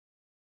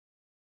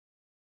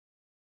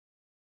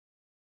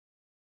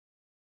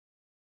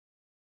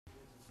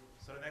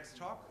next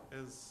talk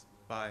is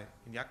by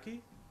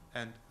Iñaki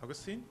and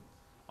Augustin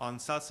on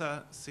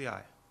Salsa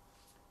CI.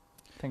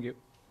 Thank you.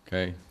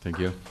 Okay, thank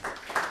you.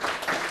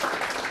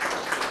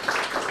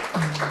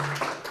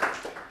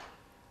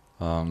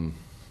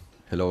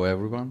 Hello,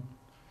 everyone.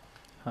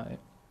 Hi.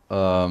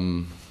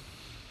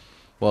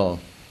 Well,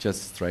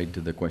 just straight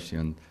to the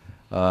question.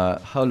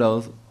 How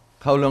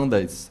long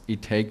does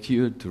it take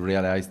you to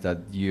realize that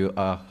you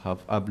have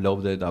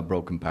uploaded a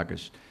broken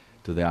package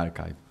to the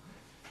archive?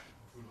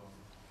 Too long.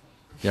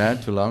 Yeah,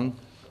 too long?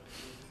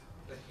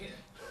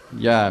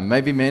 Yeah,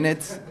 maybe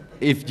minutes.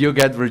 If you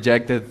get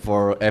rejected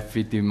for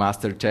FPT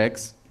master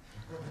checks,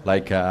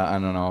 like, I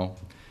don't know,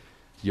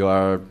 you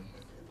are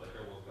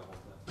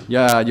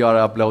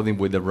uploading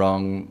with the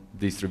wrong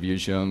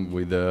distribution,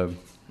 with the,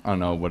 I don't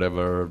know,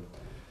 whatever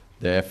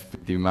the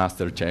FPT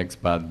master checks,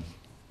 but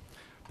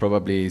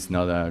probably it's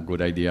not a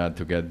good idea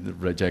to get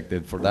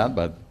rejected for that,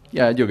 but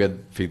yeah, you get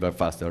feedback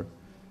faster.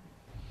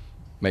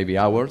 Maybe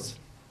hours.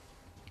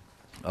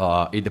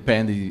 It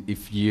depends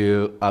if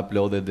you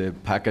uploaded the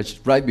package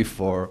right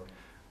before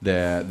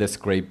the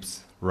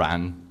scripts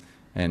ran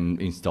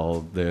and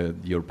installed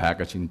your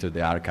package into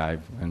the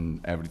archive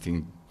and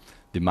everything,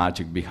 the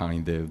magic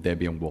behind the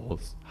Debian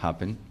walls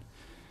happen.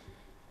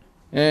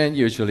 And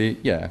usually,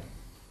 yeah,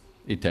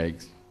 it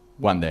takes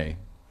 1 day,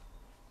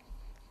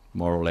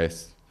 more or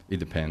less. It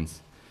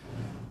depends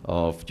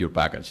of your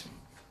package,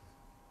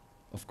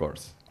 of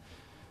course.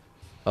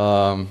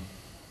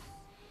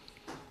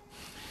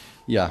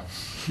 Yeah.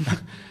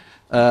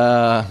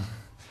 The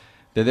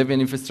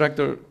Debian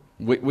infrastructure,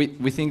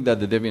 we think that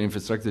the Debian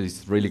infrastructure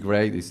is really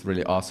great, it's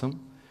really awesome.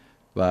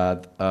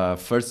 But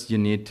first you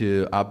need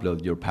to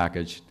upload your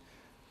package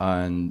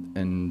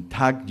and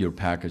tag your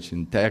package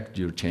and tag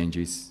your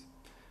changes.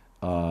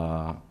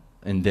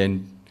 And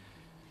then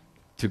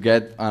to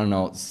get, I don't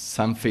know,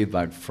 some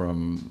feedback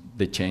from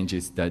the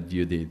changes that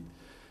you did.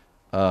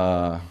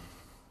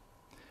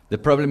 The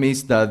problem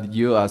is that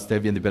you, as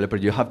Debian developer,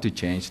 you have to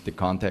change the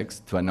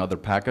context to another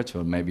package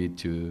or maybe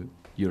to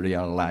your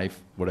real life,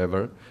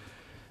 whatever.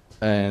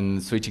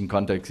 And switching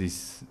context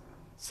is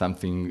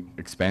something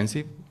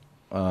expensive.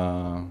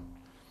 And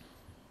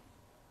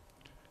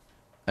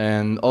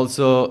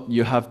also,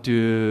 you have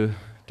to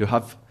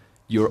have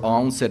your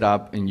own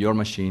setup in your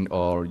machine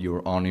or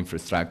your own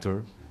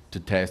infrastructure to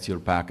test your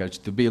package,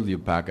 to build your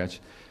package.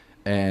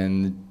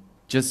 And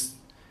just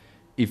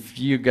if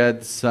you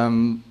get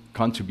some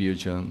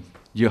contribution,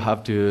 you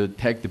have to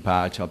take the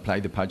patch,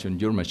 apply the patch on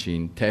your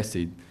machine, test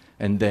it,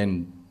 and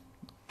then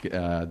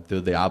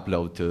do the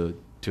upload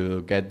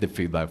to get the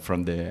feedback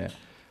from the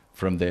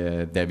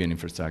Debian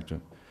infrastructure.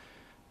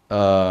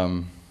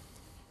 Well,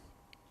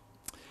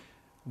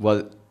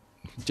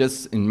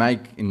 just in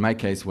my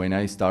case, when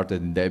I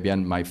started in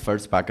Debian, my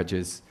first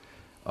packages,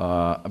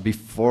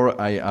 before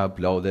I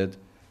uploaded,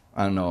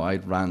 I don't know, I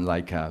ran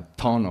like a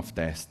ton of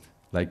tests.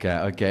 Like,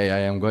 okay,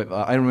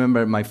 I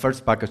remember my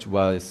first package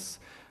was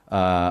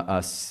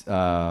a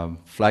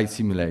flight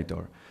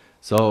simulator.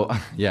 So,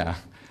 yeah,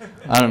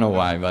 I don't know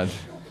why, but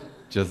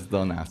just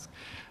don't ask.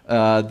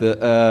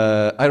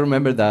 I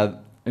remember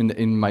that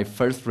in my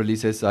first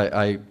releases,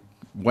 I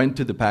went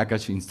to the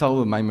package,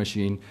 installed my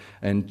machine,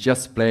 and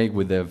just played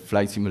with the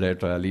flight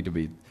simulator a little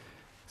bit.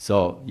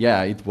 So,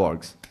 yeah, it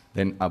works.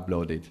 Then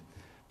upload it.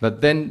 But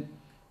then,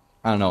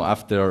 I don't know,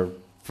 after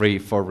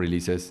 3-4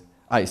 releases,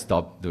 I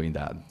stopped doing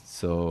that.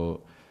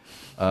 So,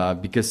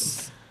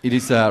 because it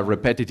is a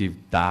repetitive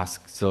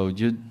task, so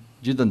you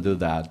don't do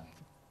that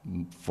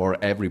for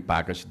every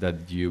package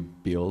that you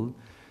build.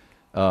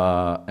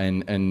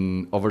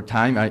 And over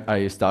time,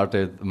 I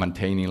started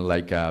maintaining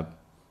like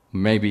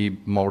maybe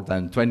more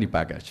than 20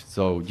 packages.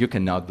 So you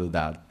cannot do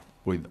that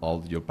with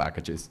all your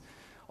packages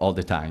all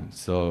the time.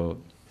 So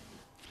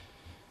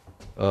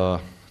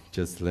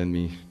just let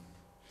me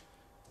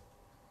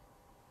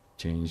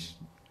change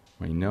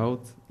my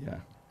note. Yeah.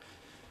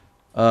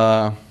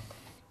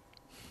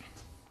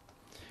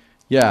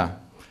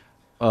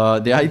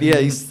 The idea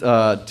is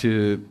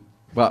to,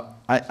 well,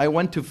 I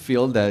want to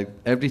feel that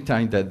every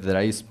time that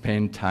I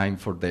spend time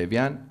for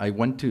Debian, I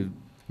want to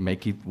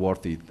make it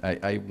worth it.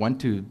 I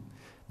want to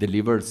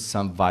deliver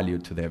some value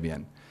to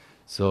Debian.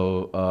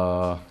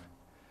 So,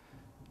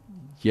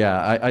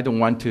 yeah, I don't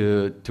want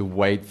to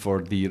wait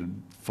for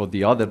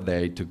the other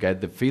day to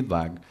get the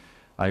feedback.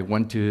 I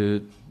want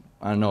to,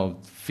 I don't know,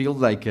 feel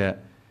like,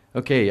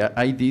 okay,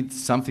 I did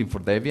something for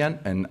Debian,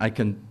 and I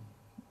can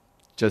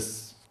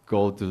just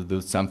go to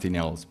do something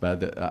else.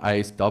 But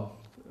I stopped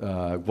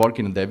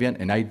working on Debian,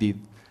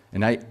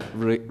 and I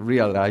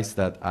realized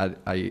that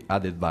I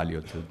added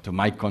value to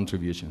my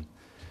contribution.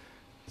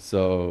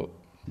 So,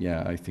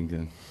 yeah, I think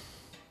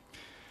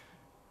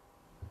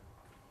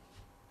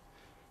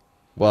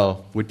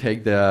well, we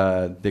take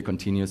the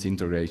continuous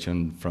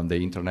integration from the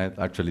internet.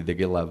 Actually, the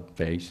GitLab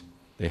page,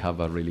 they have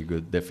a really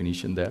good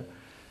definition there.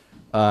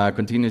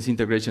 Continuous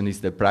integration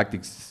is the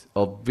practice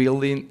of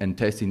building and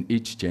testing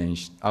each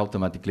change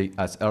automatically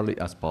as early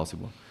as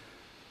possible.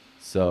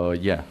 So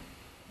yeah,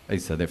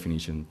 it's a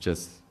definition,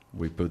 just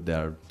we put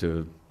there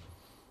to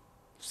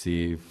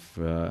see if,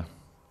 I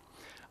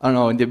don't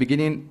know, in the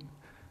beginning,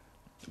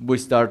 we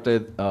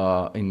started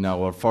in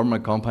our former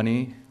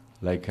company,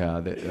 like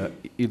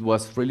it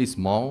was really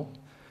small.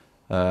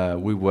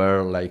 We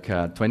were like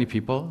 20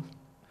 people.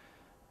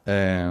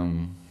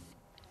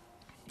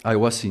 I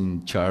was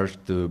in charge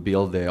to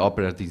build the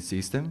operating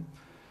system.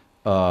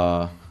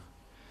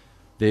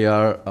 They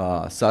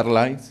are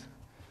satellites.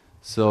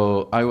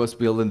 So I was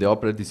building the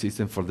operating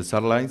system for the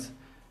satellites.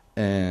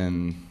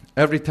 And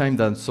every time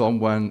that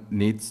someone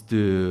needs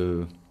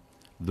to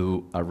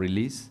do a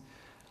release,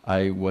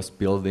 I was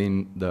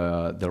building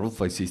the root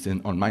file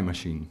system on my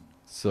machine.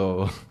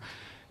 So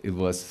it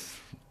was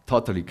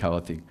totally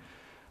chaotic.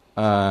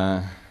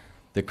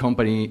 The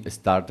company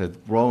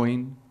started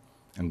growing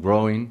and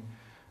growing.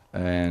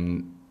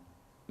 And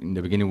in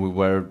the beginning, we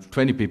were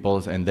 20 people,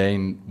 and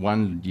then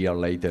 1 year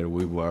later,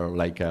 we were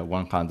like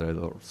 100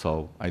 or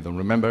so. I don't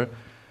remember.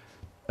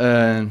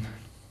 And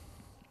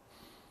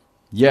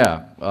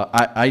yeah,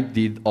 I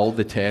did all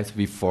the tests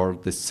before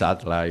the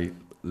satellite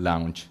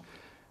launch.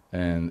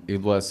 And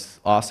it was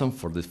awesome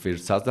for the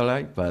first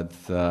satellite, but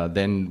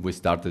then we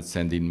started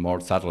sending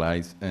more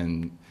satellites,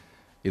 and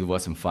it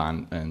wasn't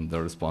fun, and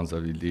the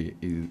responsibility,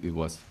 it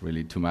was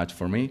really too much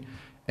for me.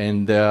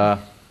 And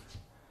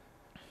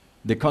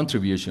the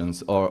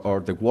contributions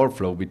or the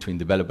workflow between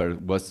developers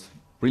was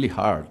really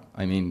hard.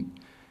 I mean,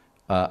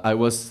 I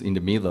was in the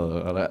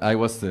middle. I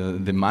was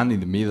the man in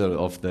the middle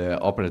of the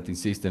operating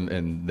system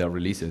and the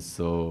releases.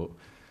 So,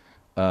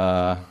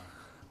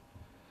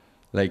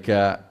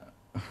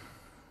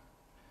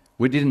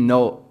 we didn't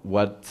know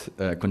what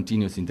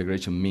continuous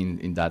integration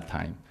meant in that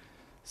time.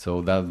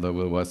 So that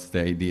was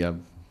the idea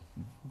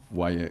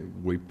why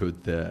we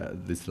put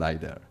the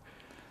slide there.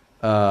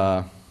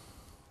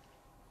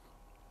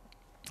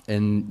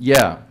 And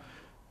yeah,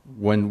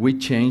 when we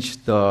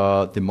changed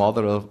the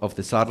model of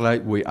the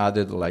satellite, we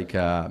added like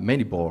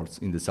many boards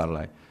in the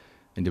satellite.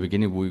 In the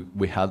beginning,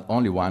 we had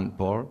only one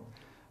board,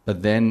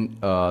 but then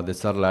the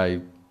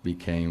satellite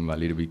became a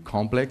little bit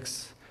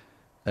complex.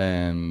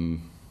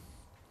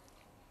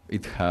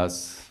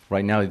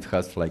 Right now it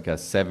has like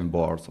 7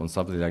 boards or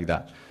something like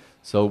that.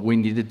 So we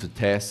needed to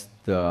test,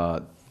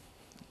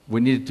 we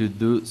needed to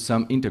do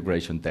some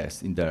integration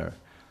tests in there.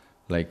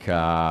 Like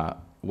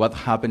what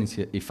happens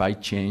if I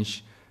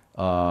change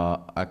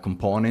a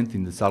component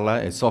in the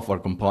satellite, a software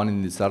component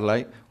in the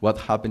satellite, what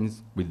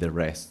happens with the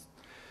rest?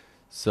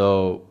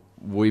 So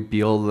we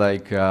built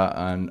like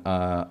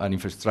an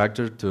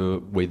infrastructure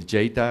with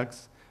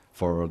JTAGs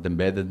for the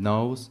embedded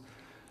nodes.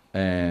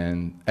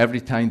 And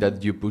every time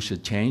that you push a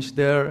change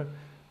there,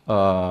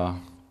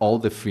 all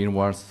the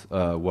firmwares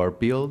were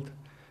built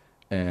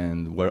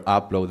and were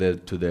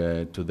uploaded to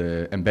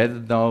the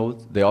embedded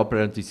node. The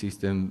operating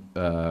system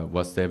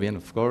was Debian,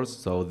 of course,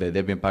 so the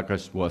Debian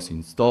package was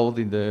installed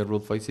in the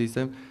root file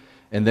system,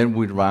 and then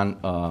we ran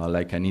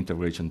like an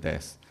integration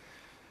test.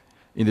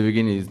 In the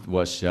beginning, it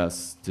was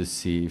just to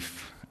see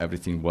if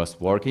everything was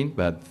working,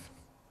 but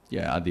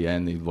yeah, at the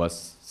end, it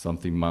was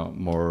something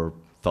more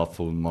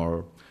thoughtful,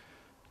 more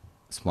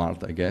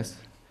smart, I guess.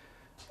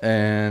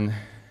 And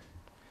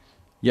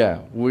yeah,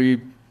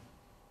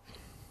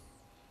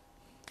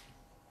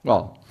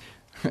 well,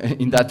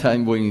 in that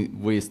time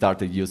we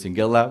started using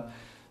GitLab.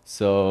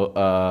 So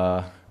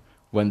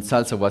when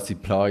Salsa was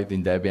deployed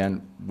in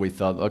Debian, we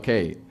thought,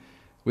 okay,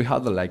 we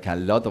had like a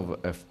lot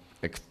of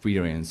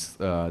experience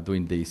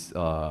doing this.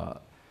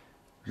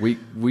 We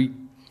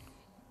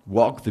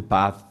walked the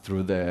path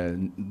through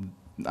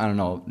I don't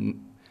know,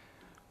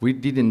 we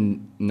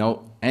didn't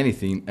know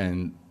anything,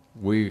 and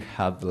we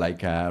had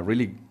like a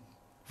really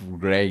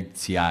great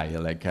CI.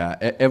 Like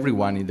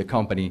everyone in the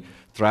company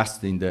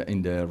trusts in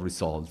the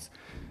results.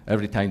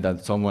 Every time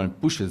that someone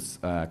pushes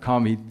a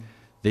commit,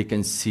 they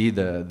can see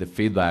the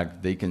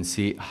feedback. They can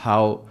see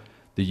how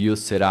the you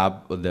set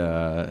up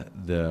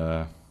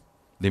the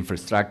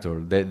infrastructure.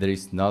 There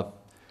is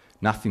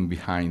nothing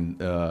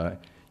behind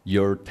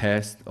your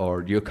test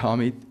or your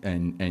commit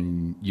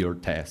and your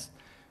test.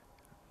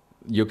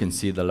 You can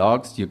see the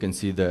logs, you can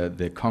see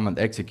the command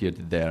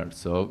executed there.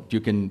 So you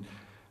can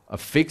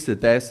fix the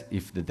test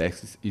if the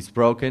test is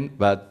broken,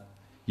 but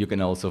you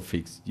can also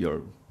fix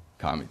your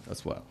commit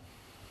as well,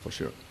 for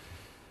sure.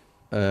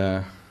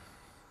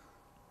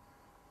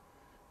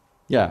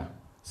 Yeah,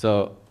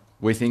 so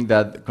we think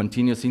that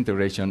continuous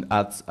integration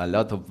adds a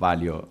lot of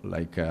value,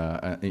 like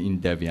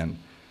in Debian.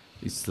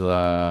 It's,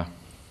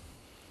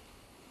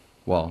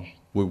 well,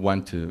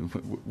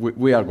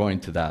 we are going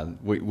to that.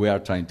 We are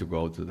trying to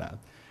go to that.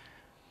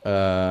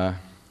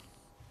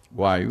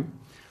 Why?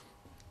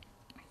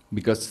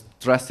 Because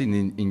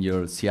trusting in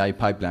your CI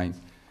pipeline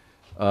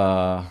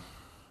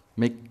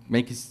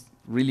make it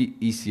really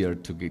easier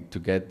to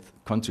get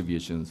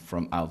contributions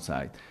from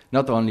outside,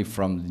 not only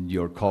from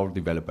your core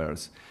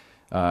developers.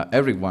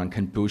 Everyone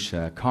can push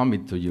a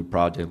commit to your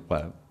project,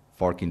 well,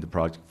 forking the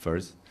project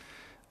first,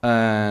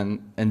 and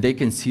they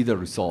can see the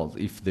result.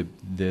 If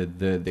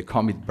the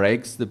commit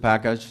breaks the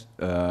package,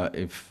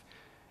 if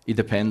it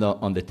depends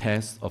on the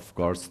test, of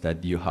course,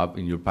 that you have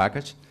in your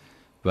package.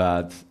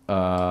 but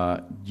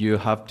you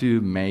have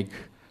to make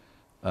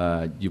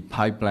your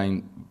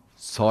pipeline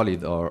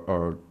solid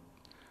or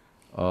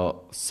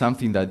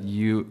something that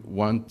you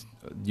want,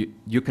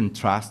 you can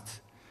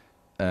trust,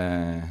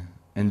 and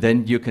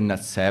then you can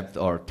accept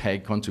or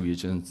take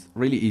contributions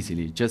really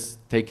easily, just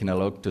taking a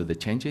look to the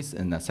changes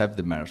and accept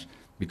the merge,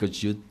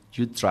 because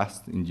you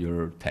trust in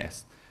your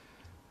test.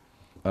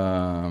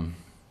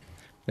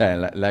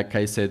 Yeah, like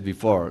I said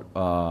before,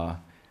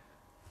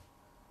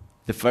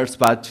 the first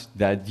patch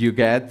that you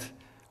get,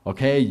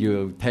 okay,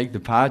 you take the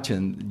patch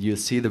and you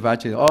see the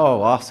patch, and,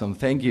 oh, awesome,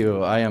 thank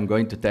you, I am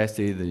going to test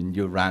it, and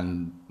you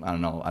run, I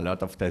don't know, a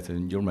lot of tests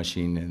in your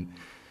machine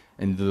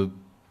and do,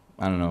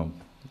 I don't know,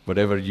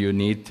 whatever you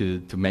need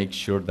to make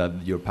sure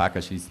that your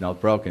package is not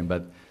broken.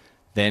 But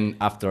then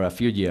after a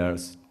few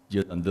years,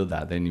 you don't do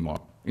that anymore.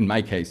 In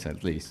my case,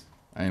 at least.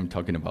 I am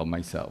talking about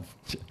myself.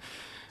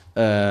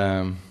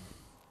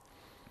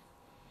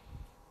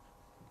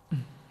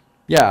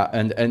 Yeah,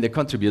 and the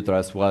contributor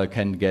as well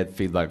can get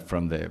feedback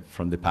from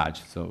the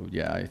patch. So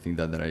yeah, I think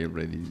that I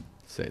already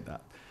said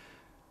that.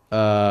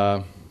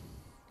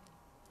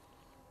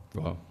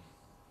 Well,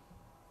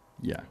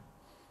 yeah.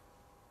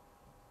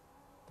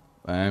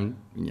 I'm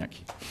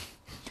Iñaki.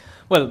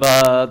 Well,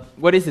 but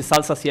what is the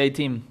Salsa CI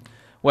team?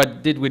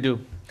 What did we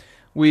do?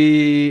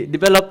 We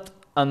developed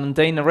and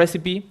maintained a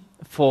recipe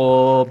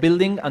for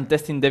building and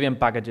testing Debian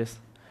packages.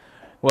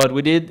 What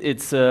we did,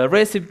 it's a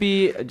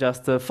recipe,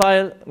 just a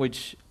file,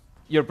 which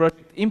your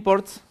project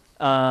imports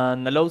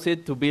and allows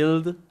it to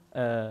build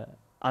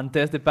and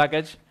test the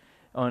package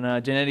on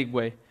a generic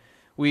way.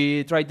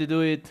 We try to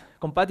do it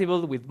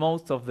compatible with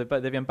most of the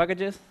Debian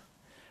packages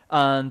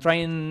and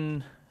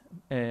trying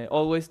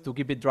always to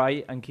keep it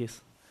dry and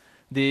kiss.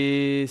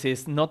 This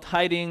is not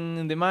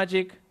hiding the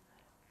magic.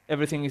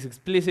 Everything is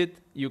explicit.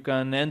 You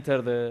can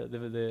enter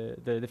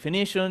the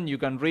definition. You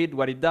can read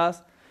what it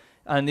does.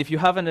 And if you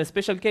have a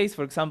special case,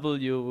 for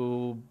example,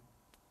 your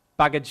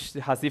package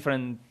has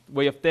different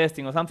way of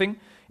testing or something,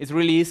 it's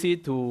really easy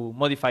to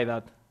modify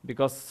that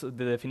because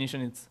the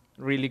definition is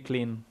really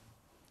clean.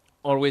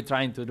 Or we're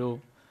trying to do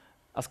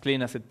as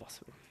clean as it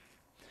possible.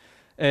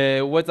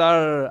 What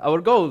are our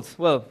goals?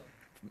 Well,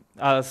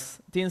 as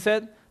Tim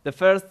said, the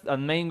first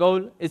and main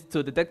goal is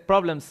to detect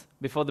problems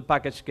before the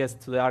package gets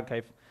to the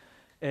archive.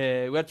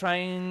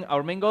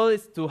 Our main goal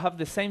is to have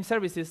the same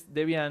services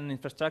Debian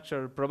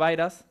infrastructure provide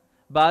us,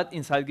 but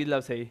inside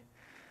GitLab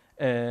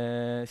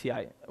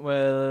CI.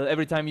 Well,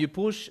 every time you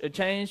push a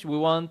change, we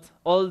want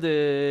all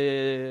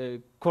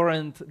the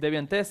current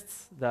Debian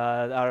tests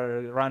that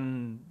are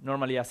run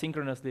normally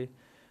asynchronously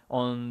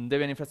on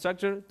Debian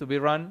infrastructure to be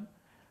run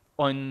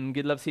on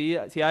GitLab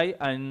CI,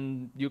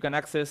 and you can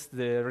access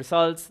the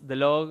results, the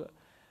log,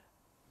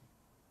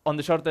 on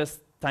the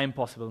shortest time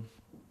possible.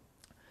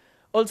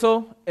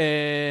 Also,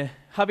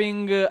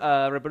 having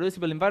a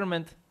reproducible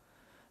environment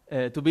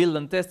to build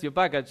and test your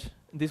package.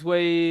 This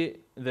way,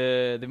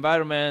 the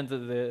environment,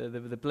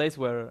 the place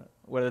where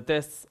the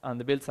tests and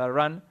the builds are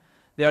run,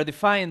 they are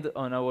defined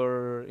on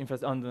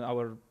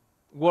our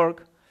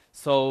work.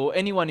 So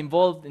anyone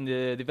involved in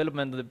the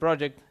development of the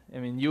project, I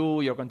mean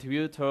you, your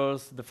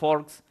contributors, the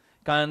forks,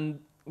 can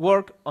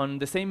work on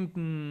the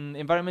same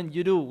environment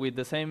you do, with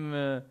the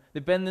same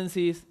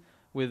dependencies,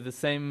 with the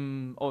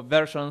same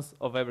versions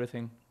of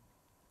everything.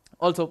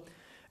 Also,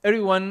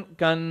 everyone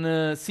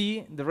can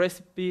see the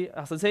recipe,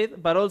 as I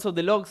said, but also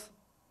the logs.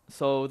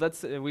 So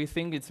that's we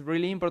think it's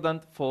really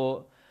important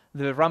for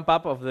the ramp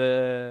up of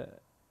the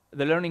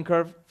learning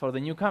curve for the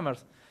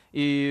newcomers.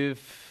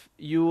 If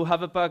you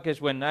have a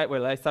package,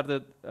 I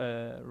started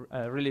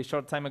a really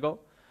short time ago.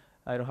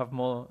 I don't have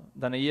more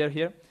than a year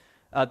here.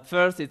 At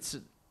first, it's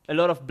a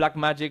lot of black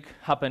magic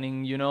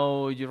happening. You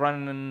know, you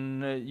run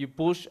and you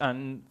push,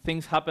 and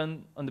things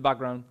happen on the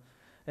background.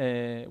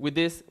 With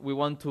this, we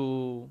want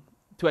to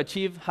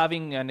achieve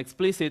having an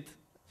explicit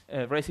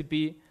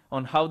recipe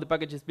on how the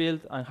package is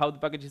built and how the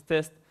package is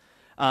tested,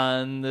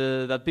 and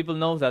that people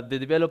know that the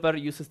developer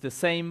uses the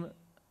same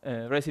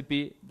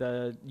recipe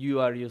that you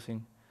are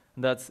using.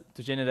 And that's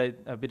to generate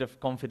a bit of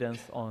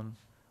confidence on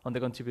the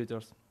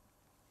contributors.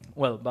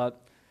 Well, but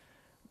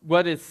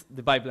what is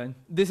the pipeline?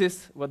 This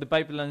is what the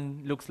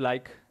pipeline looks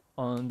like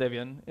on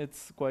Debian.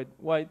 It's quite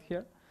wide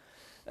here.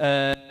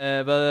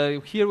 But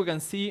here we can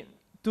see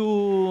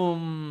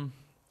two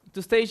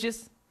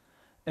stages.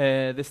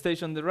 The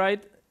stage on the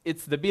right,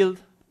 it's the build.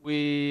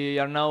 We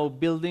are now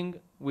building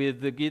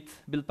with the Git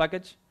build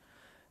package.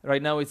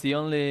 Right now, it's the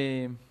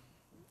only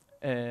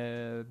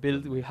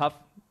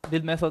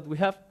build method we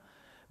have,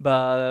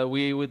 but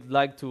we would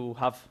like to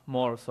have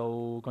more,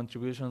 so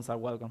contributions are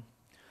welcome.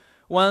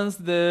 Once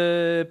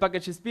the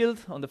package is built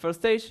on the first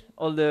stage,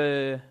 all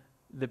the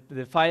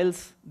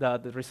files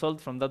that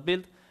result from that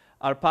build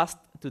are passed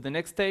to the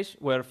next stage,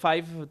 where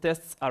 5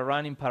 tests are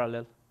run in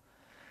parallel.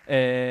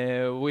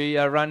 We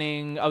are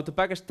running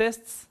auto-package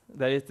tests.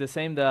 That is the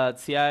same that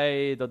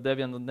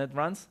ci.debian.net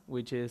runs,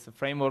 which is a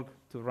framework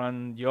to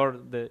run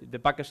the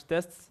package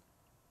tests.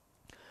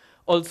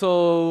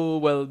 Also,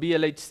 well,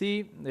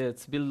 BLHC,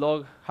 it's build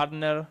log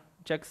hardener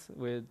checks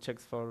with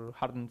checks for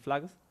hardened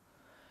flags,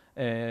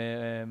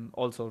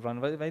 also run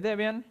by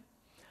Debian.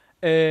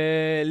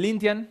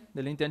 Lintian,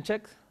 the Lintian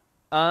checks,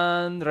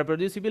 and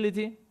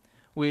reproducibility,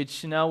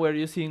 which now we're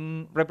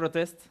using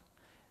reprotest.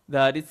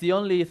 That it's the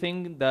only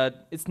thing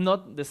that it's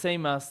not the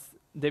same as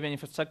Debian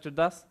infrastructure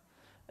does,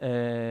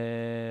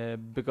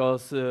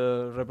 because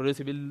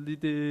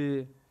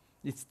reproducibility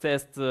is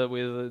tested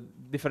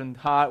with different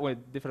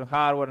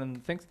hardware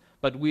and things.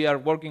 But we are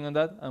working on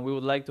that, and we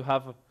would like to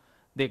have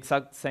the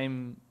exact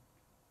same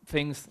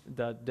things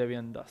that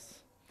Debian does.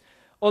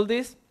 All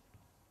this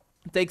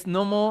takes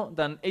no more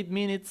than 8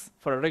 minutes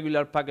for a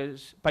regular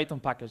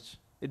Python package.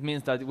 It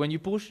means that when you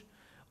push,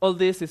 all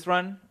this is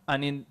run,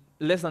 and in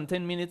less than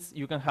 10 minutes,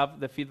 you can have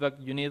the feedback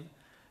you need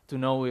to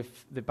know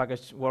if the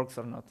package works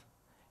or not.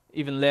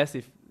 Even less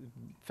if it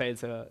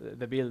fails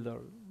the build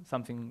or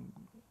something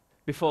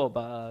before,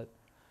 but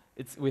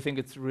we think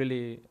it's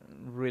really,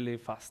 really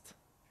fast.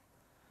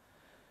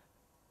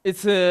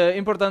 It's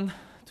important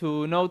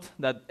to note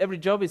that every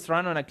job is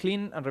run on a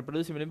clean and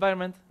reproducible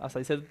environment, as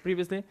I said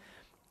previously,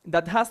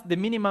 that has the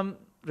minimum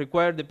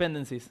required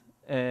dependencies.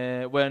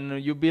 When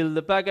you build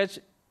the package,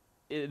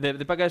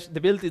 the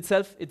build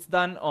itself, it's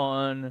done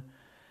on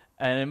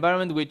an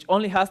environment which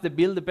only has the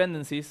build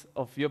dependencies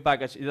of your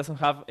package. It doesn't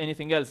have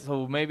anything else.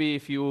 So maybe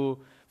if you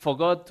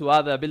forgot to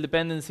add a build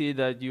dependency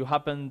that you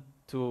happen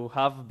to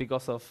have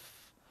because of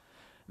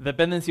the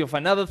dependency of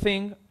another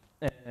thing,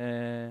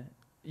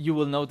 you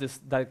will notice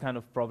that kind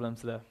of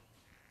problems there.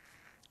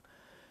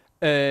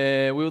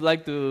 We would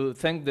like to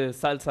thank the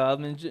Salsa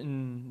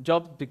admin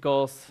job,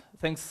 because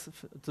thanks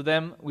to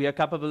them, we are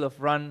capable of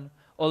run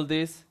all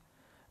this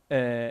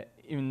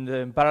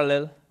in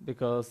parallel,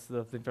 because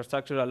the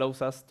infrastructure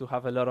allows us to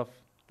have a lot of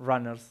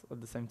runners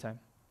at the same time.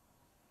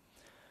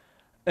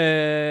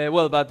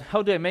 Well, but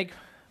how do I make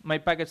my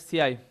package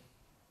CI?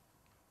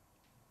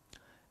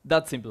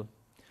 That's simple.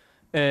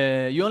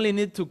 You only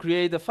need to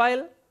create a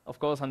file, of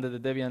course, under the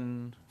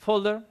Debian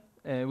folder.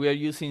 We are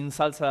using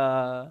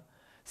Salsa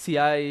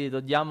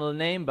ci.yaml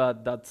name,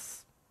 but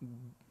that's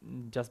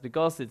just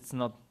because it's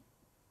not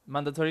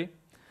mandatory.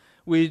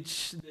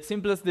 Which the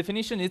simplest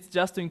definition is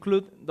just to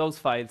include those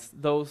files.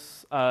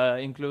 Those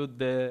include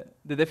the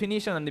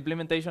definition and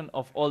implementation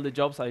of all the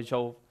jobs I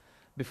showed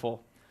before.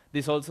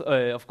 This also,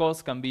 of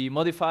course, can be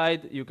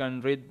modified. You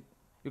can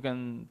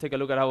take a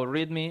look at our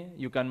README.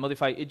 You can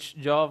modify each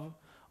job,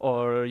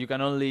 or you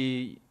can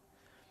only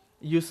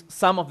use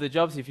some of the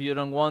jobs. If you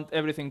don't want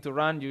everything to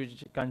run, you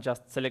can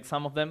just select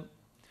some of them.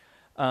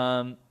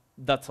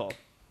 That's all.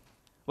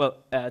 Well,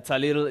 it's a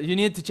little. You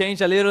need to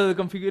change a little the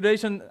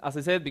configuration, as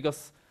I said,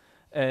 because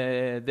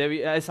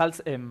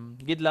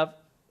GitLab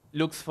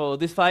looks for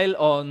this file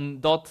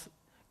on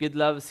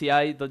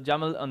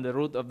 .gitlab.ci.yaml on the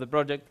root of the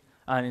project,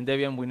 and in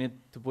Debian we need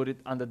to put it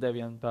under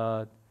Debian,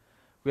 but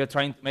we are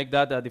trying to make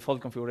that a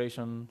default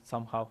configuration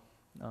somehow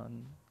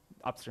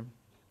upstream.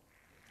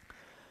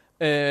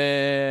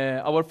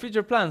 Our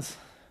future plans.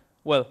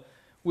 Well,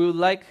 we would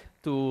like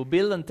to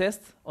build and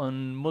test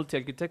on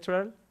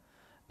multi-architectural.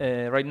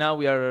 Right now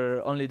we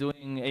are only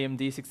doing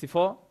AMD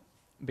 64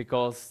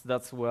 because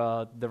that's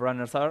what the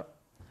runners are,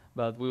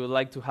 but we would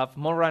like to have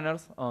more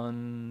runners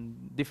on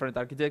different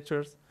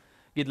architectures.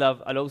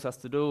 GitLab allows us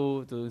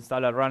to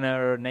install a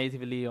runner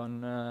natively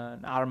on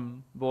an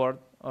ARM board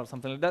or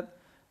something like that,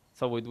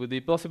 so it would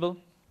be possible.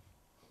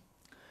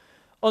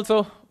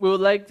 Also, we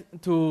would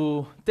like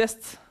to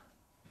test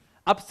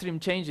upstream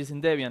changes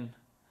in Debian.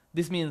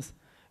 This means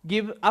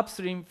give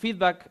upstream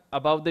feedback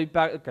about the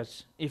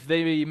package. If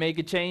they make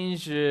a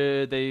change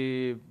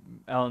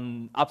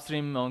on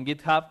upstream on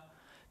GitHub,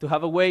 to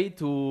have a way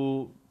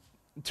to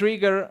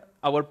trigger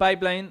our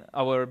pipeline,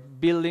 our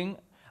building,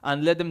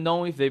 and let them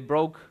know if they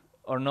broke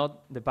or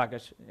not the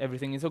package.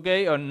 Everything is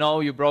okay, or no,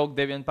 you broke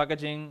Debian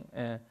packaging,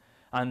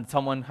 and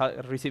someone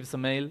receives a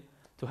mail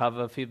to have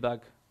a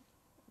feedback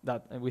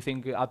that we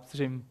think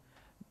upstream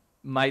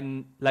might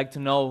like to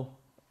know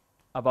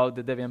about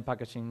the Debian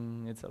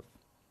packaging itself.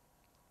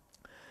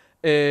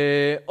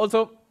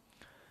 Also,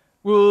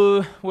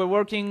 we're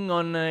working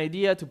on an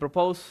idea to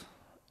propose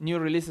new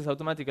releases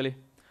automatically.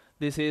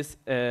 This is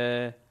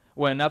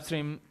when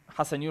upstream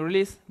has a new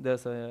release.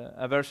 There's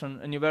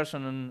a new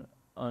version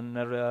on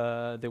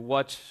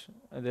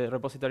the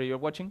repository you're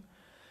watching.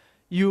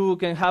 You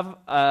can have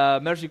a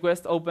merge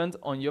request opened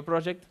on your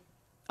project,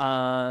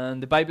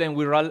 and the pipeline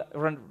will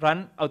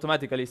run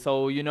automatically.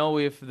 So you know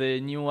if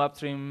the new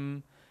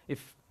upstream,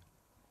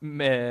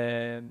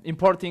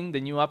 importing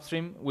the new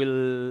upstream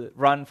will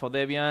run for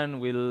Debian,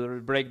 will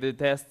break the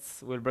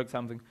tests, will break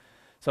something.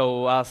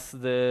 So as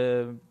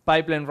the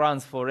pipeline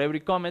runs for every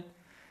commit,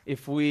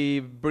 if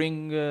we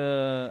bring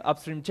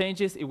upstream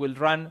changes, it will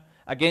run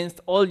against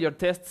all your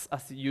tests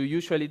as you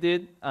usually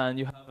did, and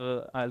you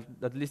have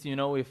at least you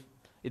know if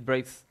it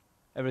breaks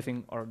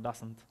everything or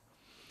doesn't.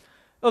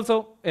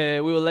 Also,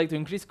 we would like to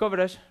increase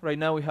coverage. Right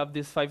now we have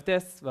these 5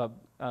 tests, but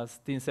as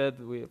Tim said,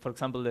 for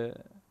example,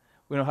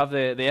 we don't have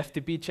the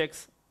FTP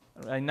checks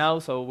right now,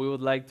 so we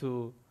would like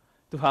to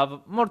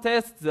have more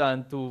tests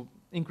and to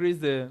increase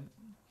the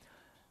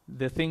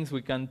the things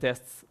we can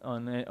test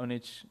on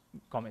each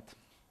commit.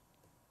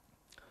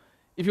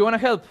 If you want to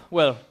help,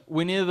 well,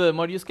 we need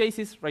more use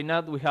cases. Right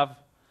now we have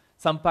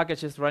some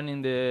packages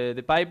running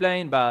the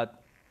pipeline,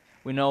 but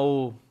we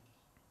know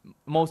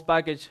most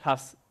packages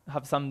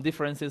have some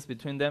differences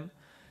between them.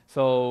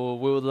 So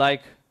we would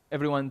like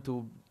everyone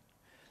to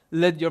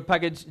let your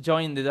package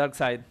join the dark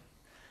side.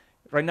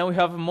 Right now we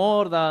have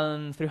more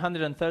than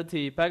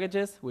 330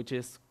 packages, which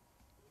is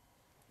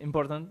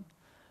important,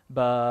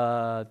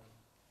 but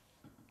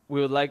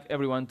we would like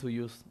everyone to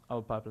use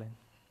our pipeline.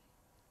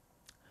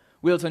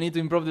 We also need to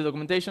improve the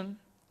documentation.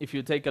 If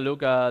you take a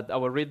look at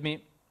our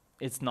README,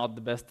 it's not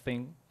the best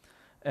thing.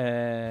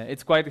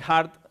 It's quite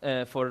hard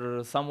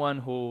for someone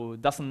who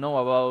doesn't know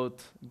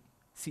about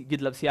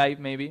GitLab CI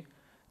maybe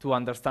to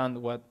understand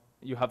what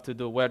you have to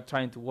do. We're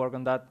trying to work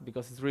on that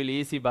because it's really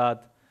easy,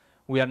 but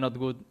we are not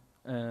good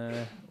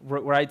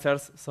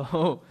writers.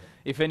 So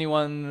if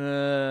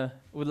anyone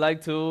would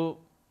like to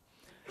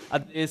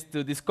at least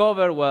to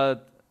discover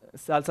what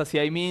Salsa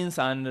CI means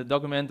and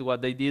document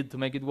what they did to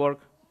make it work,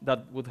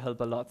 that would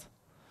help a lot.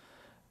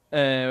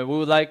 We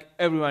would like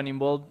everyone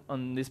involved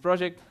on this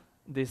project.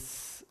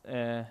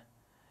 Our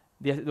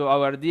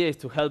idea is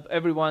to help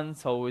everyone,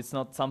 so it's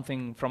not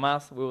something from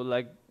us. We would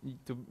like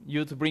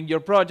you to bring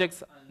your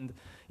projects, and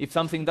if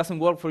something doesn't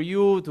work for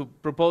you, to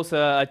propose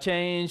a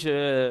change,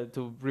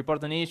 to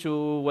report an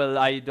issue. Well,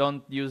 I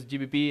don't use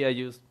GBP, I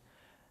use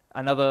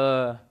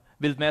another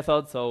build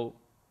method, so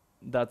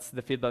that's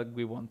the feedback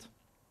we want.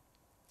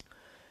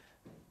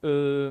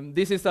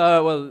 This is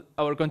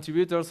our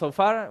contributors so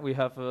far. We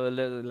have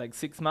like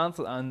 6 months,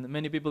 and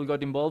many people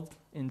got involved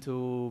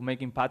into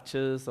making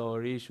patches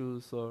or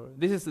issues. Or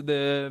this is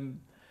the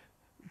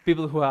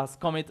people who has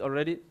commit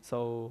already.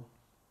 So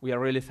we are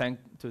really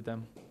thankful to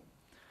them.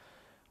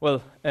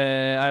 Well,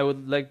 I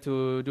would like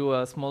to do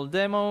a small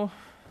demo.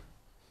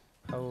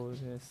 How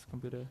is this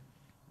computer?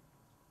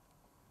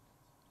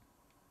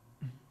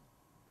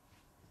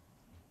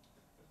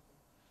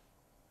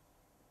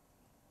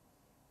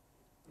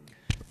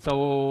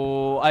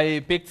 So I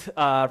picked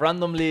a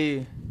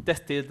randomly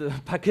tested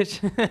package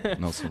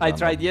I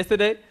tried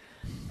yesterday.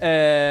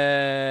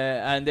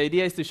 And the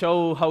idea is to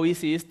show how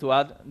easy it is to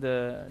add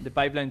the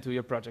pipeline to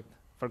your project.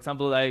 For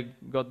example, I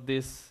got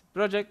this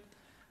project.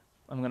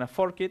 I'm going to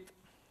fork it.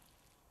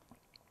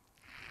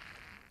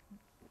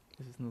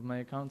 This is not my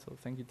account, so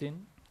thank you,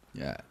 Tim.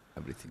 Yeah,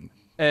 everything.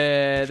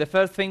 The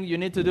first thing you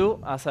need to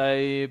do, as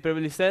I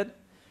previously said,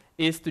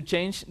 is to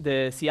change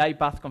the CI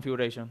path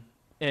configuration.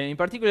 In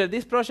particular,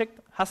 this project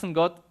hasn't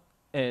got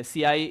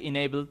CI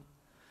enabled.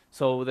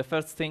 So the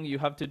first thing you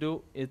have to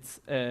do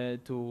is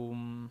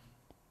to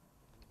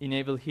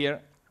enable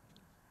here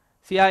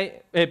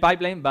CI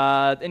pipeline.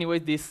 But anyway,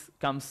 this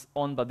comes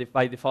on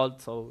by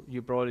default, so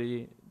you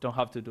probably don't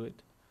have to do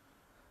it.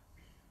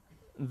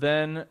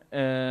 Then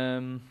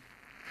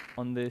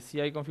on the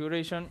CI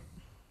configuration,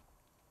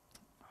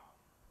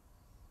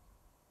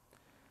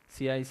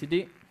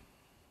 CI/CD.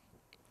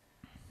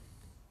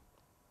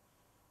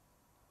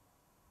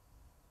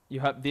 You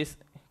have this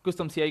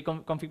custom CI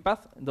config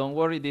path. Don't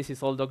worry, this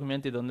is all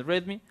documented on the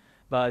README.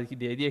 But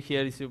the idea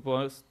here is to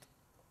post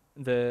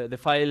the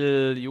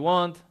file you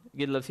want.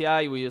 GitLab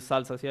CI, we use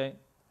Salsa CI.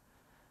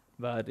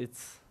 But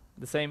it's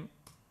the same.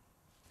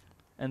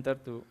 Enter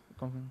to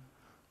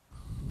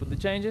put the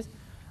changes.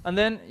 And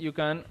then you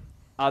can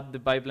add the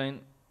pipeline.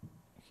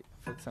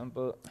 For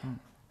example,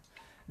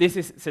 this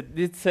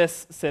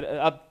says set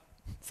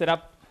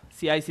up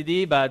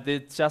CI/CD, but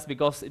it's just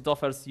because it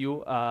offers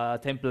you a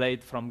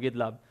template from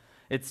GitLab.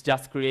 It's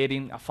just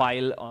creating a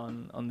file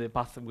on the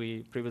path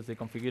we previously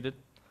configured.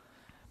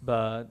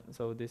 But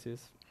so this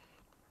is.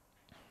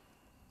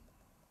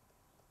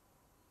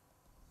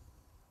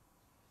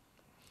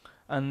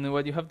 And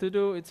what you have to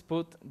do is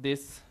put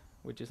this,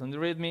 which is on the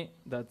README.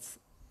 That's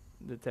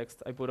the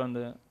text I put on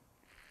the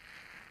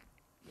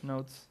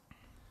notes.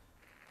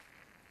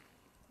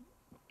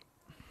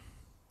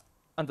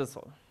 And that's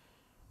all.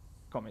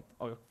 Commit.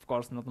 Oh, of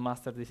course, not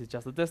master. This is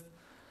just a test.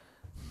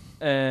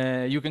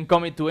 You can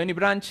commit to any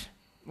branch.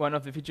 One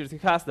of the features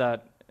it has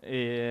that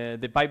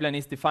the pipeline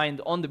is defined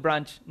on the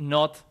branch,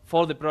 not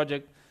for the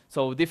project.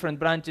 So different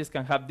branches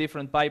can have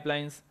different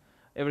pipelines.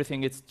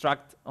 Everything is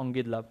tracked on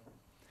GitLab.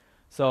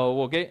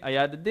 So okay, I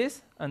added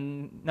this,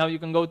 and now you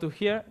can go to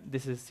here.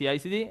 This is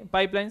CI/CD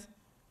pipelines,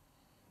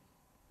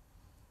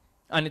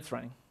 and it's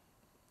running.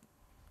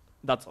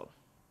 That's all.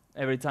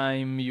 Every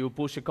time you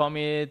push a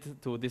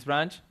commit to this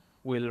branch,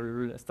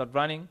 will start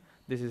running.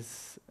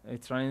 It's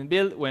running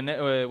build.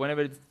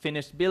 Whenever it's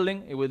finished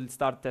building, it will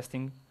start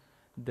testing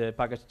the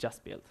package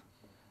just built.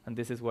 And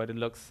this is what it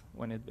looks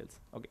when it builds.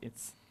 Okay,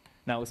 it's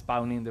now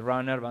spawning the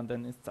runner, and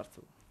then it starts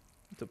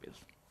to build.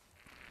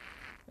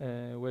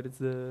 Where is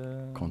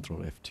the Control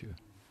F2.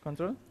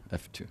 Control?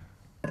 F2.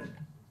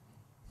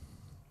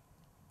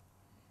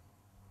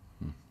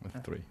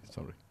 F3.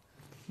 Sorry.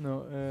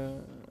 No.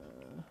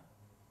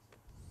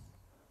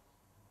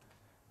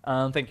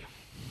 Thank you.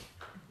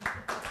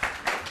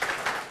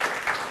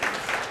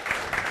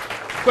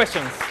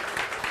 Questions?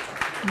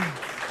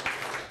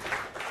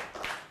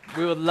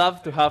 we would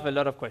love to have a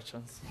lot of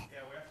questions.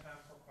 Yeah, we have time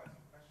for quite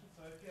some questions.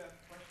 So if you have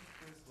questions,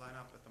 please line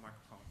up at the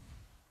microphone.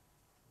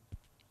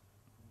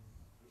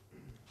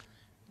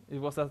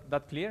 Was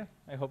that clear?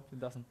 I hope it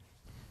doesn't.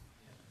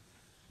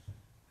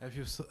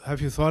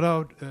 Have you thought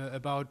out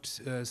about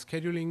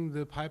scheduling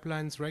the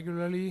pipelines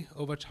regularly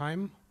over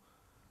time?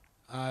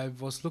 I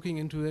was looking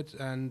into it,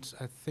 and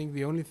I think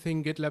the only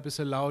thing GitLab is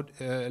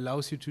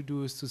allows you to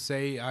do is to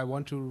say, I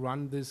want to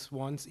run this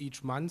once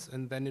each month,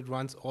 and then it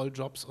runs all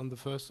jobs on the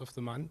first of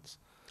the month.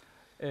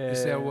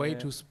 Is there a way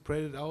to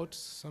spread it out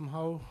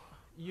somehow?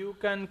 You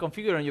can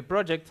configure on your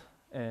project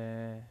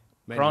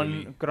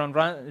Manually. cron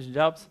run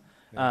jobs,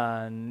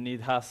 Yeah. and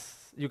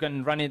you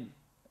can run it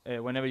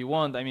whenever you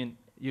want. I mean,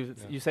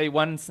 you say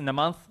once in a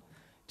month,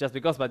 just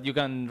because, but you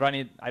can run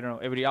it, I don't know,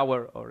 every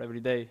hour or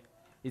every day.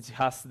 It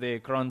has the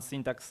cron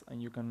syntax, and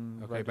you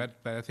can. Okay, but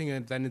I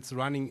think then it's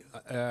running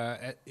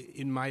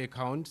in my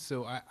account,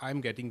 so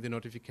I'm getting the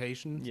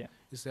notifications. Yeah.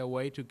 Is there a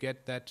way to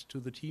get that to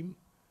the team?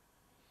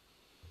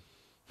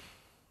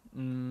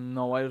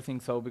 No, I don't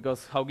think so,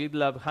 because how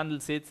GitLab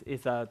handles it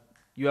is that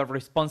you are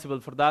responsible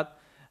for that,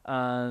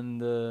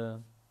 and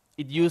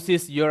it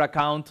uses your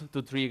account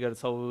to trigger.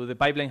 So the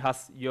pipeline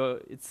has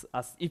it's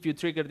as if you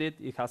triggered it,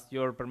 it has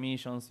your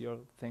permissions, your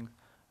thing.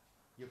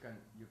 You can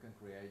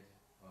create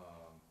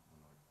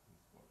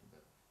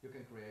you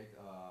can create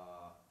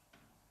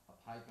a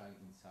pipeline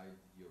inside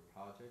your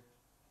project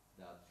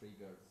that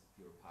triggers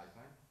your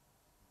pipeline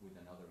with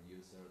another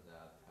user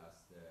that has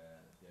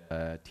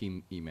the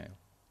team email,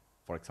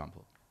 for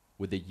example,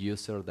 with the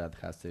user that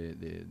has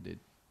the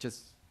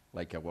just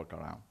like a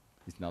workaround.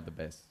 It's not the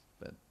best,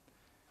 but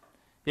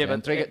Yeah,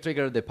 and but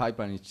trigger the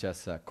pipeline is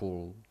just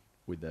cool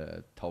with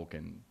the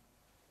token,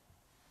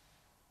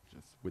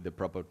 just with the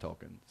proper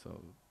token.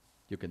 So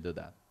you can do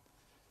that.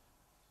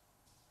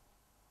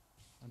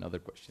 Another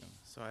question.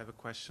 So I have a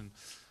question.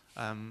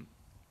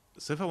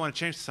 So if I want to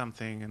change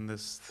something in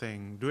this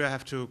thing, do I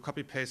have to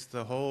copy paste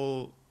the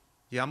whole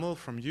YAML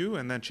from you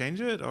and then change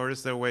it? Or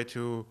is there a way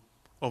to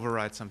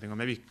override something? Or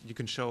maybe you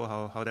can show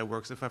how that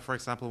works. If I, for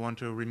example, want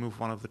to remove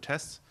one of the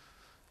tests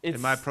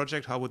in my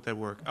project, how would that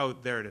work? Oh,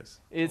 there it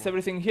is. It's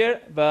everything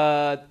here,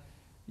 but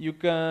you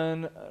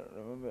can,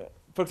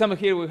 for example,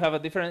 here we have a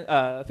different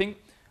thing.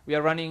 We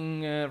are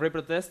running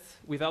repro tests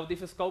without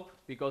diff scope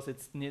because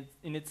it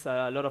needs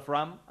a lot of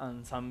RAM,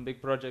 and some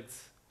big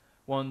projects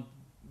won't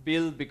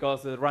build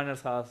because the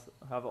runners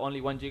have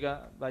only 1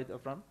 gigabyte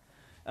of RAM.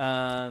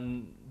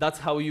 And that's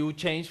how you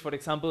change, for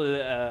example,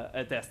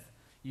 a test.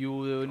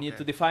 You need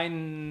to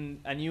define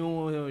a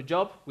new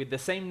job with the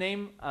same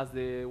name as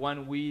the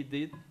one we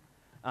did,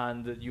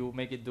 and you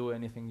make it do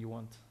anything you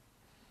want.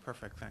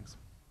 Perfect, thanks.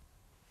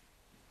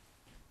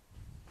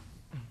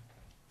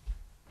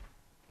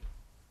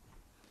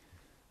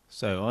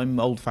 So I'm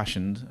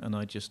old-fashioned, and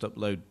I just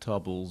upload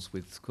tarballs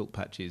with quilt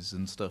patches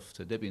and stuff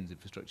to Debian's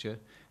infrastructure.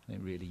 I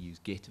don't really use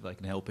Git if I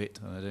can help it,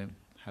 and I don't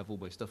have all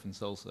my stuff in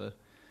Salsa.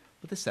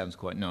 But this sounds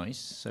quite nice.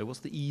 So what's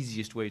the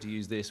easiest way to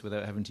use this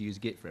without having to use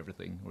Git for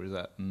everything? Or is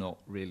that not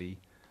really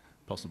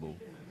possible?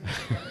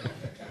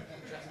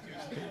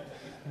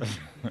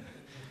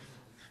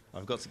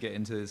 I've got to get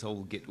into this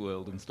whole Git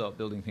world and start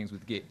building things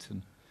with Git.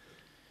 And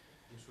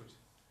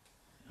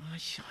I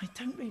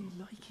don't really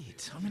like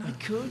it. I mean, I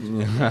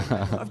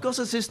could. I've got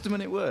a system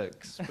and it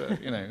works.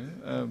 But, you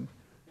know,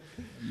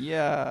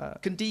 yeah.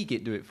 Can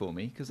dgit do it for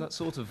me? Because that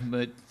sort of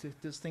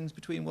does things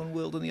between one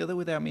world and the other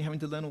without me having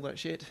to learn all that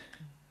shit.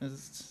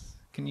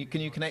 Can you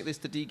connect this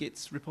to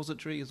dgit's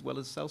repository as well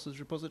as Salsa's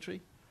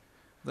repository?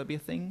 Would that be a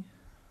thing?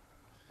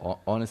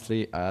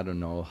 Honestly, I don't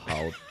know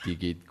how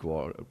dgit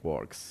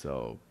works,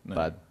 so No.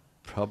 but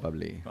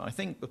probably. But I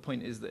think the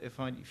point is that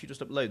if you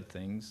just upload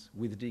things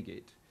with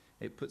dgit,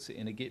 it puts it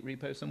in a Git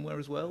repo somewhere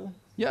as well.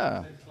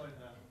 Yeah.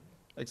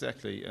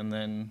 Exactly, and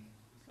then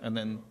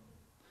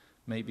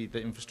maybe the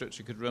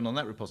infrastructure could run on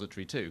that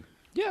repository too.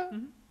 Yeah.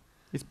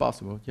 It's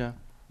possible. Yeah.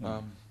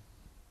 Oh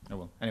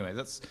well. Anyway,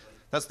 that's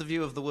the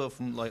view of the world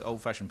from like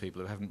old-fashioned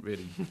people who haven't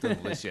really done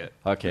all this yet.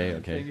 Okay.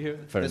 Thank you.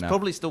 Fair There's enough.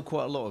 probably still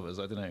quite a lot of us.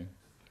 I don't know.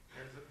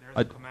 There's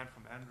a comment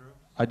from Andrew.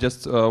 I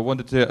just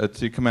wanted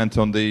to comment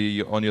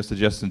on your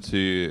suggestion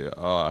to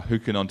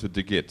hooking onto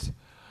the Git.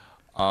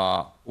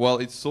 Well,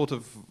 it sort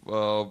of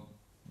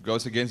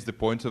goes against the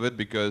point of it,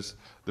 because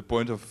the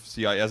point of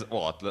CI,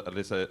 at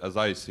least as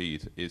I see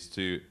it, is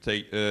to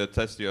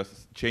test your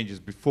changes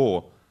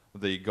before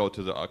they go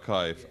to the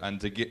archive,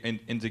 and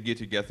in the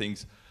Git you get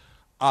things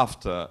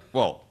after.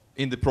 Well,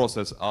 in the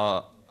process,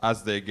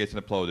 as they're getting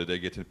uploaded, they're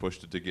getting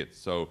pushed to the Git.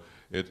 So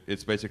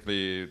it's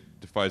basically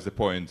defies the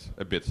point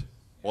a bit.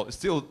 Well, it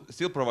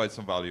still provides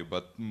some value,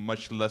 but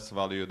much less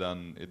value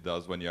than it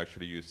does when you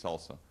actually use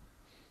Salsa.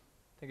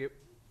 Thank you.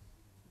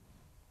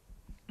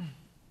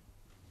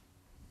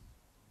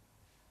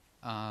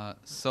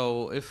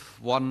 So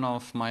if one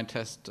of my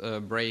tests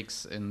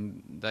breaks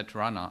in that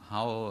runner,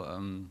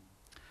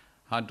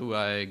 how do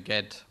I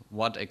get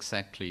what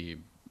exactly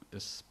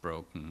is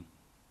broken?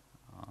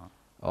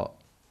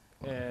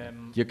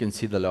 You can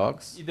see the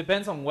logs. It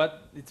depends on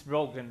what it's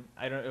broken.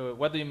 I don't.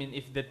 What do you mean?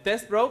 If the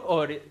test broke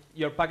or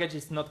your package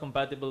is not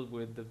compatible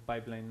with the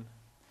pipeline?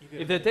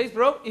 If the test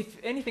broke, if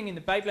anything in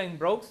the pipeline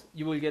broke,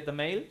 you will get a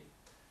mail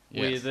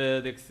with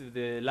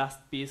the last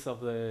piece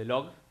of the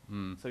log.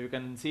 So you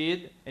can see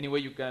it.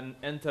 Anyway, you can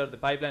enter the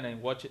pipeline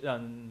and watch it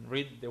and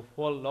read the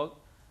whole log.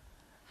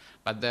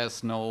 But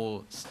there's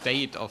no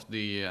state of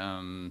the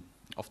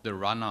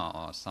runner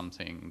or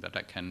something that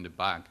I can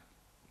debug.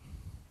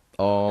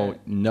 Oh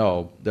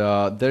no,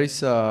 there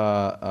is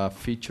a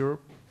feature,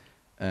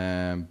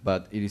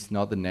 but it is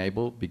not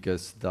enabled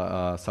because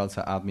the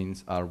Salsa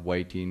admins are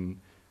waiting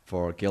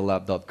for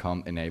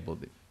GitLab.com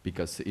enabled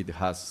because it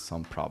has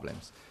some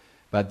problems.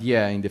 But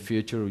yeah, in the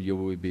future you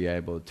will be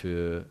able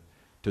to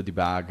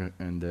debug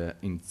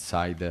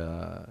inside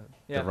the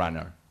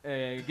runner.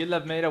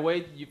 GitLab made a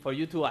way for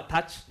you to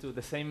attach to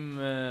the same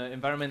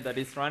environment that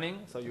is running,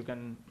 so you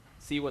can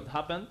see what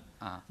happened.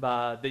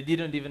 But they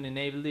didn't even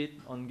enable it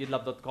on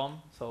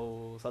GitLab.com,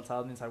 so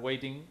Salsa admins are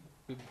waiting.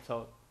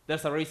 So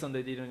there's a reason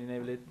they didn't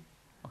enable it.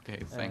 Okay,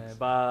 thanks.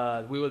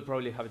 But we will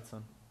probably have it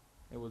soon.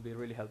 It will be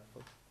really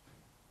helpful.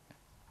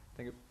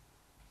 Thank you.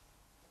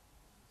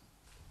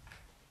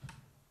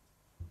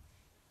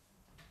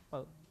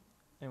 Well,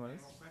 anyone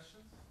else? More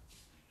questions?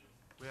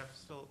 We have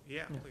still,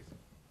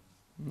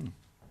 please.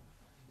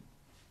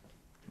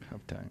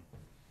 Have time.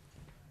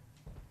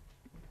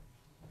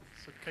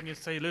 So can you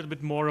say a little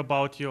bit more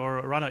about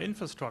your runner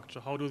infrastructure?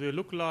 How do they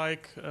look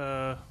like?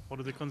 What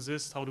do they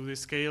consist? How do they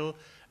scale?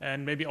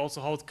 And maybe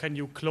also how can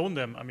you clone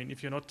them? I mean,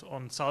 if you're not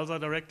on Salsa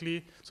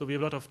directly, so we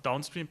have a lot of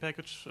downstream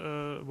package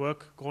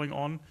work going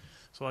on.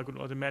 So I could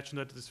not imagine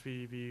that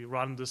we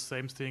run the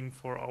same thing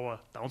for our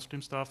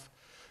downstream stuff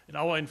in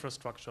our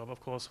infrastructure, of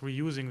course,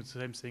 reusing the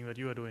same thing that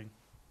you are doing.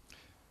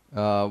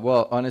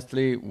 Well,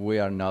 honestly, we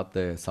are not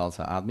the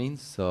Salsa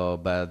admins,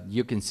 but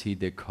you can see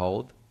the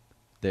code.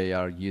 They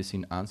are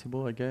using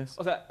Ansible, I guess.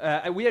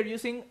 Okay, we are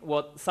using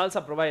what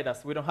Salsa provides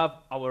us. We don't have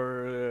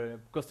our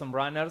custom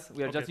runners.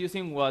 We are just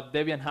using what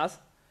Debian has,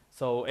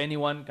 so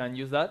anyone can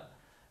use that.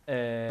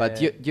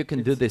 But you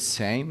can do the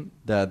same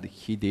that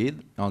he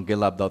did on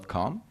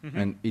GitLab.com,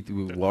 and it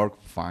will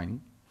work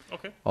fine.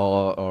 Okay.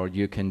 Or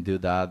you can do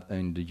that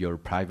in your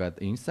private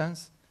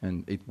instance,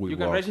 and it will work. You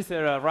can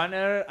register a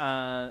runner,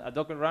 a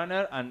Docker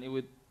runner, and it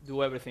would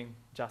do everything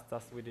just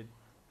as we did.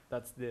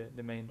 That's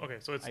the main. Okay,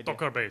 so it's idea.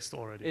 Docker-based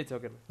already. It's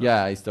Docker.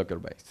 Yeah, it's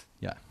Docker-based.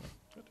 Yeah.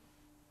 Good.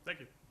 Thank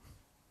you.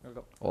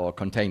 Welcome. Or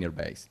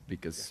container-based,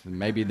 because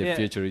maybe the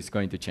future is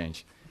going to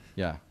change.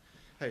 Yeah.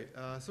 Hey,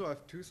 so I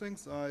have two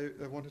things. I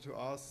wanted to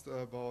ask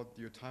about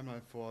your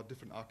timeline for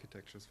different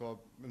architectures. For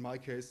in my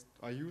case,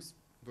 I use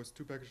those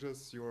two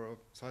packages, your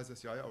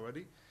Salsa CI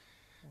already.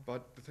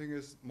 But the thing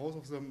is, most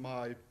of them,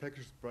 my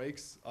package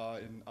breaks are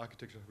in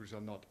architectures which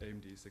are not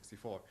AMD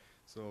 64.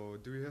 So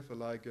do you have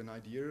like an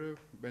idea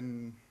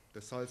when the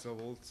Salsa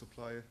will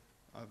supply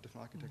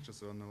different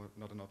architectures, or no,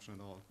 not an option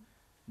at all?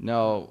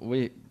 No,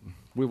 we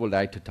would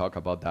like to talk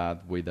about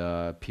that with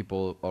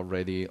people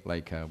already,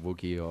 like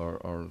Wookie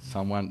or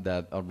someone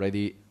that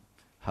already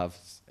have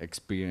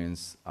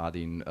experience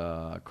adding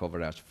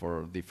coverage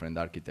for different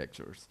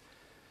architectures,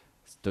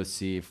 to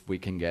see if we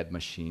can get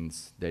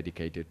machines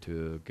dedicated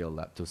to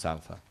GitLab, to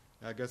Salsa.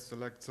 I guess so,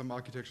 like some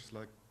architectures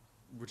like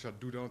which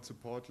do not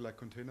support like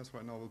containers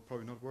right now will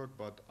probably not work,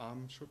 but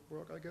ARM should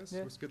work, I guess,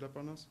 with GitLab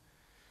runners.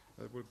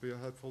 That would be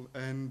helpful.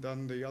 And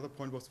then the other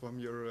point was from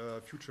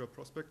your future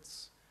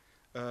prospects,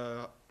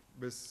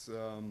 with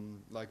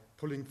like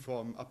pulling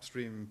from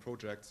upstream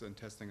projects and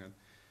testing it.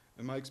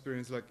 In my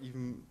experience, like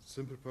even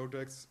simple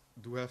projects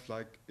do have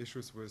like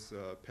issues with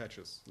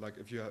patches. Like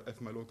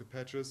if my local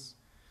patches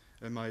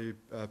and my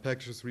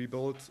package is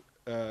rebuilt,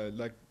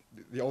 like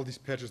all these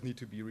patches need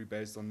to be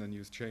rebased on the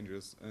newest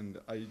changes, and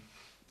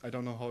I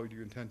don't know how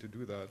you intend to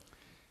do that.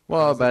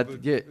 Well,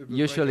 but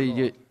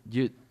usually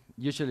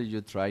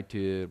you try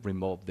to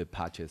remove the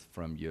patches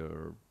from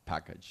your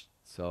package.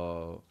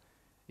 So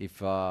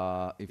if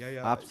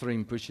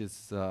upstream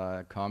pushes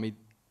commit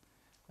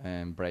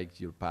and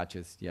breaks your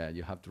patches,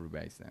 you have to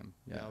rebase them.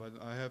 Yeah,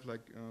 but I have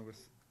like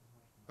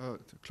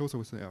closer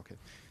with okay.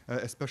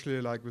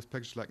 Especially like with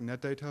packages like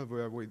NetData,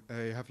 where we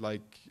have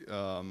like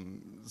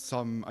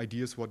some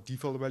ideas what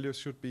default values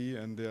should be,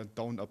 and they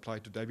don't apply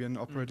to Debian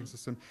operating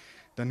system.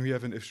 Then we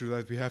have an issue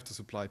that we have to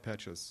supply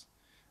patches,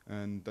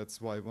 and that's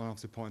why one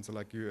of the points are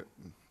like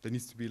there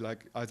needs to be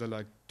like either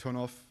like turn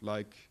off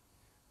like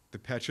the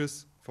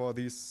patches for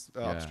these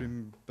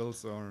upstream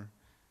builds, or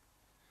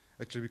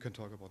actually we can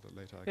talk about that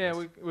later. I guess.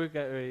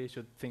 We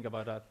should think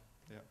about that.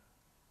 Yeah.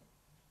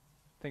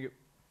 Thank you.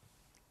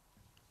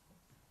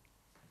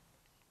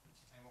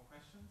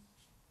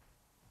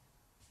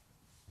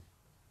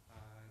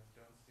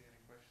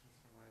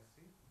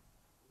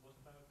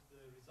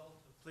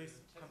 Please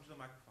come to the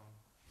microphone.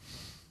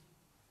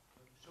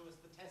 Show us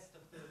the test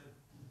of the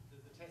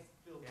test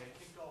build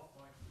kicked off.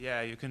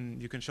 Yeah, you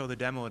can show the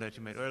demo that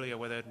you made earlier,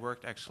 whether it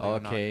worked actually or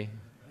not. Okay.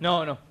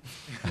 No.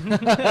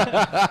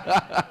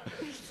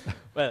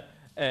 Well,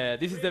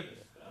 this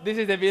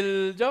is the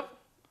build job.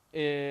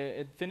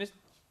 it finished.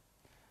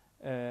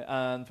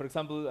 And for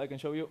example, I can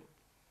show you.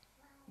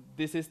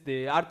 This is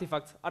the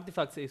artifacts.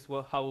 Artifacts is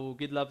how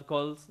GitLab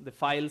calls the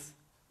files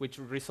which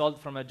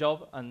result from a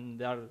job and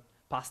they are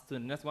passed to the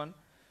next one.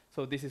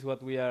 So this is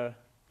what we are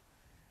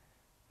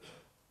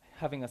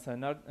having as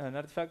an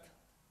artifact.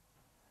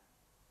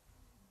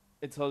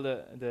 It's all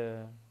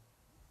the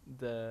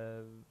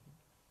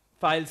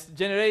files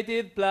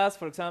generated plus,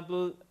 for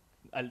example,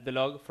 the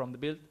log from the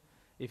build.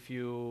 If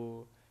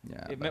you,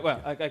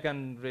 I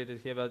can read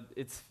it here, but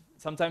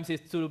sometimes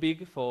it's too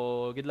big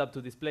for GitLab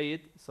to display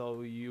it. So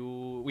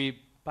we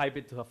pipe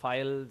it to a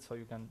file so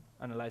you can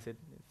analyze it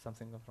if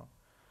something goes wrong.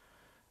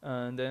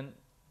 And then,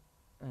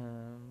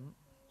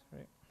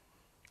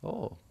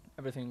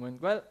 everything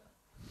went well.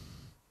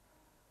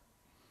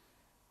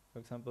 For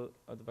example,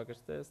 auto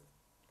package test.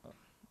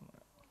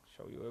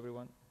 Show you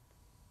everyone.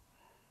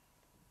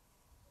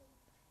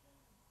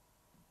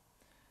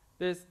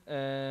 This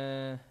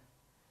has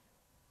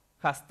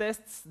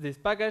tests, this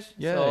package.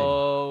 Yay.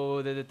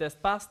 So the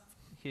test passed.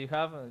 Here you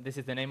have, this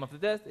is the name of the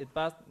test, it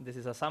passed. This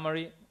is a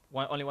summary,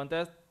 only one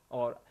test,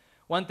 or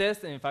one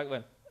test. In fact,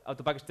 well,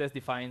 auto package test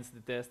defines the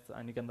test,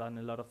 and you can run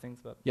a lot of things.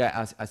 But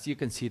yeah, as you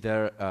can see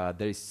there,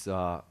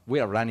 we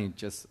are running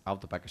just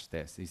auto package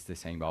test. It's the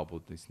same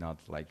output. It's not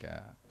like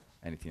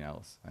anything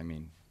else. I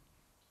mean,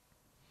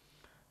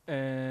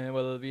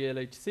 well,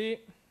 VLHC,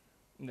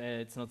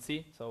 it's not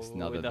C, so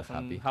it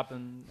doesn't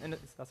happen.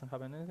 It doesn't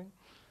happen anything.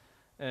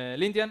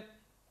 Lintian,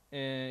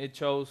 it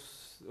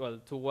shows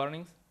two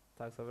warnings.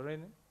 Tags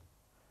overriding.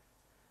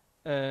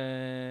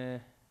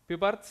 Few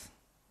parts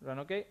run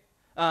okay.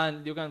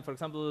 And you can, for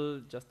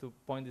example, just to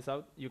point this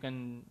out, you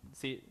can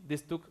see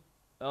this took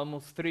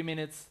almost 3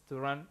 minutes to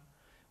run,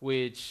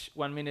 which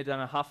 1.5 minutes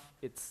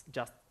it's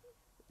just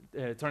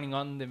turning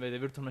on the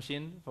virtual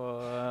machine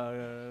for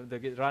the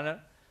Git runner,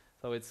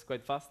 so it's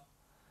quite fast.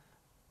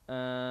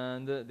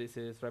 And this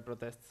is repro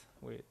tests,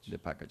 which the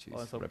package is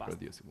also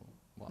reproducible.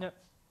 Wow. Yeah,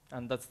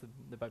 and that's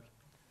the package.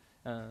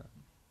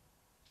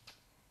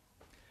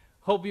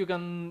 Hope you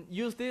can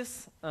use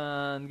this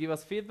and give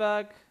us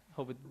feedback.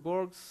 Hope it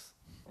works.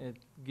 It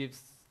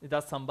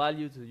does some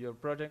value to your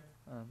project.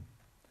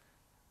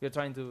 We're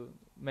trying to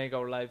make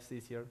our lives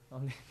easier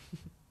only.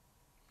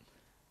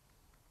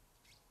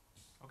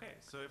 Okay,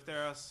 so if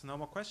there are no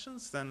more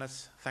questions, then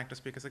let's thank the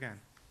speakers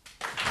again.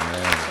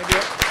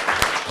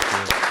 Yeah.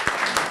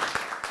 Thank you.